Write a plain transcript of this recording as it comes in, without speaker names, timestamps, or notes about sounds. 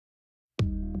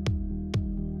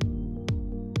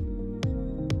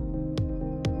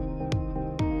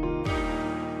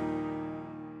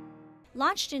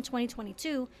Launched in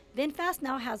 2022, VinFast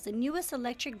now has the newest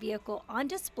electric vehicle on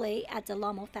display at the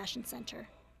Amo Fashion Center.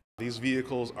 These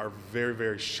vehicles are very,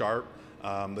 very sharp.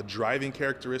 The driving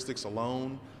characteristics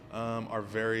alone are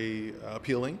very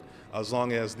appealing, as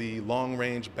long as the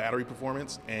long-range battery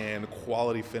performance and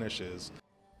quality finishes.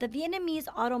 The Vietnamese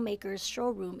automaker's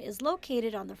showroom is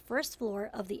located on the first floor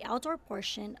of the outdoor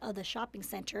portion of the shopping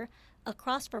center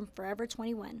across from Forever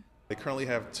 21. They currently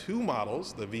have two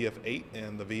models, the VF8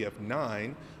 and the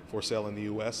VF9, for sale in the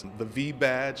U.S. The V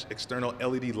badge external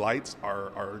LED lights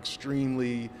are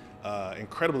extremely,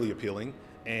 incredibly appealing,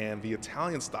 and the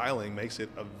Italian styling makes it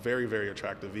a very, very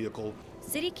attractive vehicle.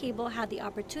 City Cable had the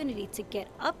opportunity to get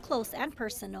up close and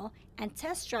personal and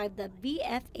test drive the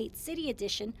VF8 City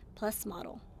Edition Plus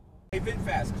model. Hey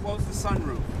VinFast, close the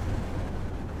sunroof.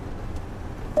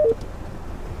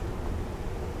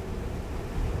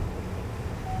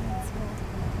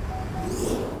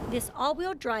 This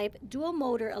all-wheel drive,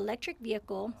 dual-motor electric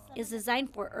vehicle is designed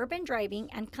for urban driving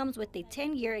and comes with a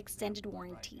 10-year extended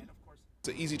warranty. It's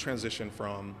an easy transition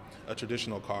from a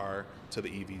traditional car to the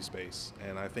EV space,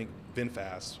 and I think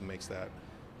VinFast makes that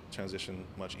transition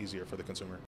much easier for the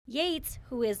consumer. Yates,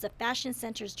 who is the Fashion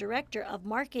Center's Director of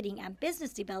Marketing and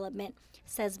Business Development,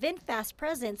 says VinFast's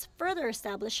presence further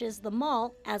establishes the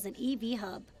mall as an EV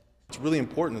hub. It's really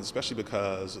important, especially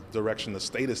because the direction the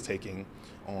state is taking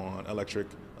on electric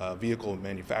vehicle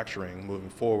manufacturing moving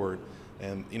forward,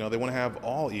 and they want to have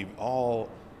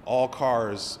all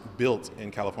cars built in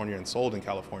California and sold in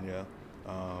California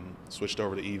switched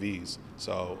over to EVs.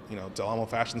 So, the Amo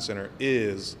Fashion Center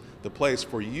is the place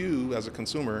for you as a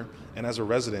consumer and as a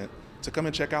resident to come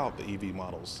and check out the EV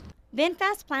models.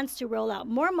 VinFast plans to roll out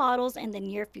more models in the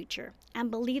near future and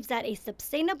believes that a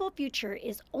sustainable future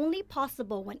is only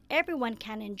possible when everyone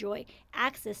can enjoy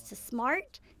access to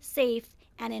smart, safe,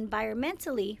 and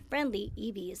environmentally friendly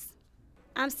EVs.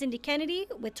 I'm Cindy Kennedy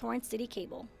with Torrance City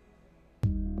Cable.